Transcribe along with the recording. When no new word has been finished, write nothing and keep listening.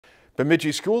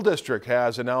Bemidji School District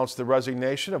has announced the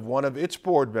resignation of one of its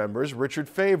board members, Richard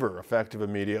Faver, effective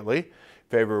immediately.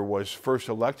 Faver was first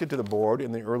elected to the board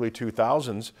in the early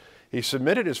 2000s. He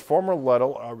submitted his formal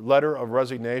letter of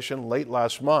resignation late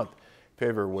last month.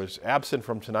 Faver was absent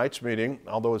from tonight's meeting,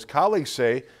 although his colleagues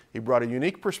say he brought a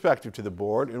unique perspective to the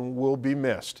board and will be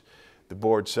missed. The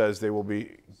board says they will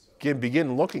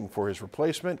begin looking for his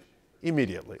replacement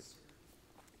immediately.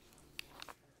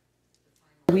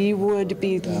 We would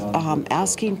be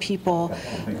asking people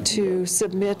to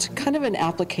submit kind of an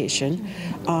application,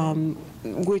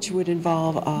 which would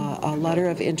involve a letter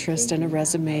of interest and a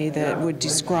resume that would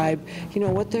describe,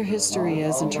 what their history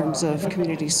is in terms of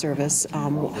community service,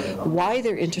 why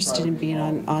they're interested in being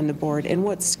on the board, and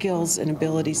what skills and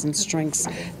abilities and strengths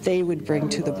they would bring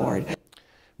to the board.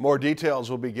 More details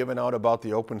will be given out about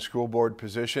the open school board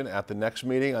position at the next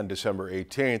meeting on December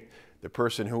 18th. The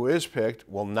person who is picked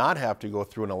will not have to go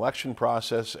through an election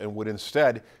process and would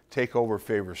instead take over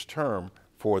Faver's term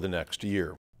for the next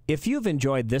year. If you've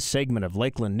enjoyed this segment of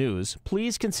Lakeland News,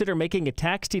 please consider making a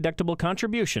tax-deductible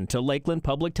contribution to Lakeland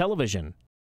Public Television.